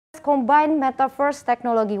combine metaverse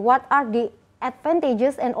technology. What are the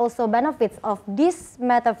advantages and also benefits of this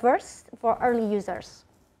metaverse for early users?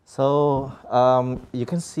 So you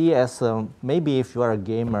can see as maybe if you are a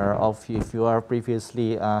gamer or if you are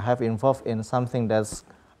previously have involved in something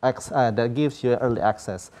that gives you early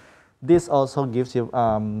access. This also gives you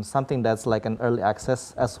something that's like an early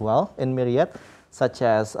access as well in Myriad, such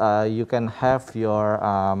as you can have your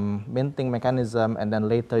minting mechanism, and then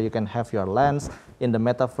later you can have your lens in the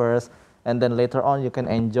metaverse, and then later on you can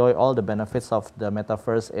enjoy all the benefits of the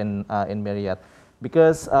metaverse in Myriad.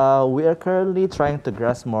 Because we are currently trying to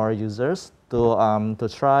grasp more users to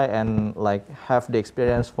try and like have the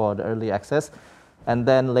experience for the early access, and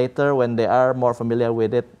then later when they are more familiar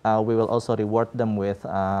with it, we will also reward them with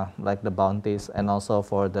like the bounties and also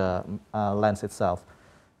for the lens itself.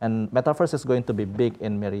 And metaverse is going to be big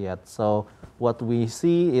in Myriad. So what we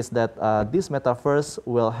see is that this metaverse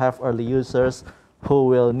will have early users who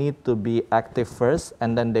will need to be active first,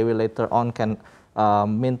 and then they will later on can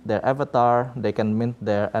mint their avatar, they can mint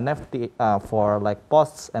their NFT for like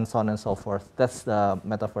posts and so on and so forth. That's the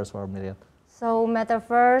metaverse for Myriad. So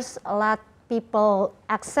metaverse let people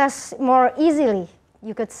access more easily,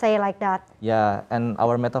 you could say like that. Yeah, and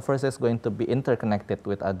our metaverse is going to be interconnected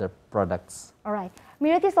with other products. All right.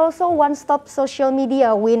 Myriad is also one-stop social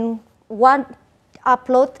media. When one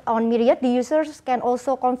upload on Myriad, the users can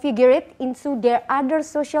also configure it into their other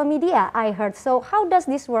social media, I heard. So how does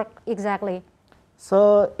this work exactly?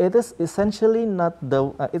 So it is essentially not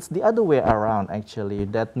it's the other way around actually,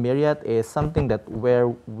 that Myriad is something that where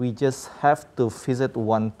we just have to visit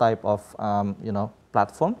one type of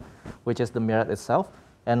platform, which is the Myriad itself.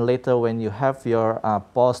 And later when you have your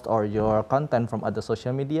post or your content from other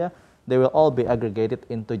social media, they will all be aggregated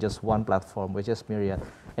into just one platform, which is Myriad.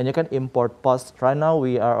 And you can import posts. Right now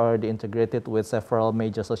we are already integrated with several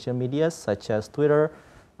major social medias such as Twitter,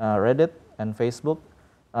 Reddit, and Facebook.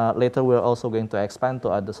 Later, we're also going to expand to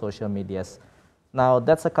other social medias. Now,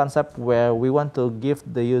 that's a concept where we want to give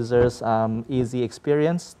the users easy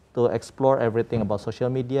experience to explore everything about social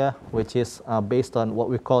media, which is based on what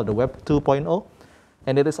we call the Web 2.0,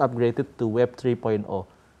 and it is upgraded to Web 3.0.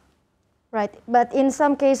 Right, but in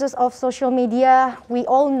some cases of social media, we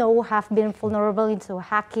all know have been vulnerable into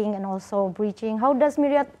hacking and also breaching. How does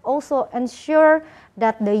Myriad also ensure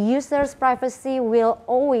that the user's privacy will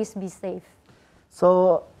always be safe?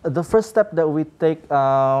 So the first step that we take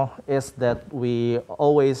is that we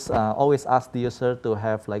always ask the user to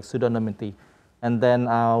have like pseudonymity, and then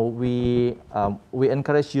we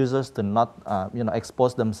encourage users to not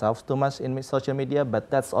expose themselves too much in social media, but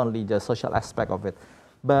that's only the social aspect of it.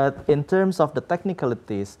 But in terms of the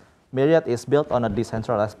technicalities, Myriad is built on a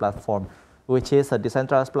decentralized platform, which is a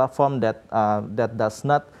decentralized platform that does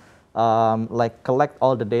not like collect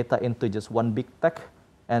all the data into just one big tech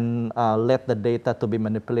and let the data to be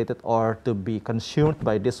manipulated or to be consumed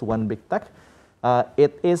by this one big tech.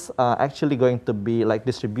 It is actually going to be like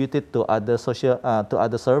distributed to other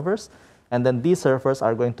servers, and then these servers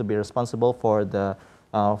are going to be responsible for the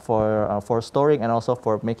for storing and also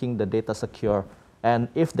for making the data secure. And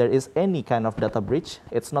if there is any kind of data breach,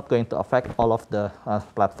 it's not going to affect all of the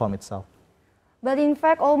platform itself. But in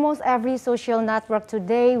fact, almost every social network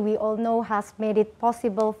today, we all know, has made it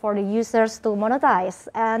possible for the users to monetize.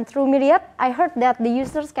 And through Myriad, I heard that the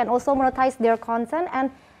users can also monetize their content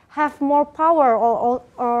and have more power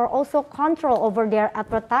or also control over their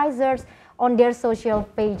advertisers on their social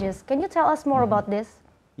pages. Can you tell us more about this?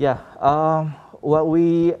 Yeah. What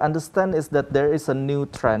we understand is that there is a new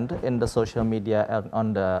trend in the social media and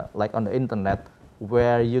on the internet,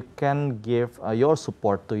 where you can give your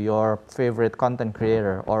support to your favorite content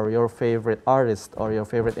creator or your favorite artist or your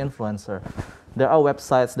favorite influencer. There are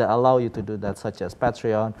websites that allow you to do that, such as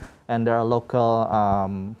Patreon, and there are local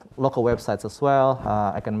websites as well.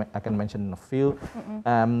 I can mention a few.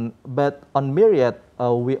 But on Myriad,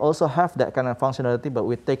 we also have that kind of functionality, but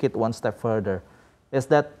we take it one step further. Is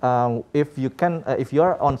that if you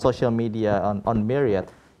are on social media on Myriad,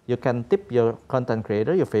 you can tip your content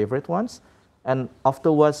creator, your favorite ones, and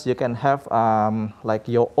afterwards you can have like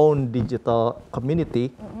your own digital community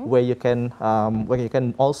where you can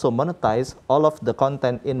also monetize all of the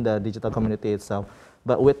content in the digital community itself,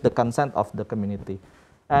 but with the consent of the community.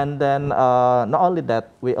 And then not only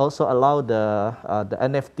that, we also allow the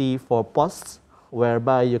NFT for posts,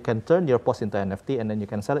 whereby you can turn your post into NFT and then you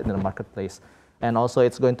can sell it in the marketplace. And also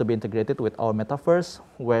it's going to be integrated with our metaverse,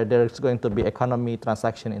 where there's going to be economy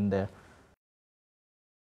transaction in there.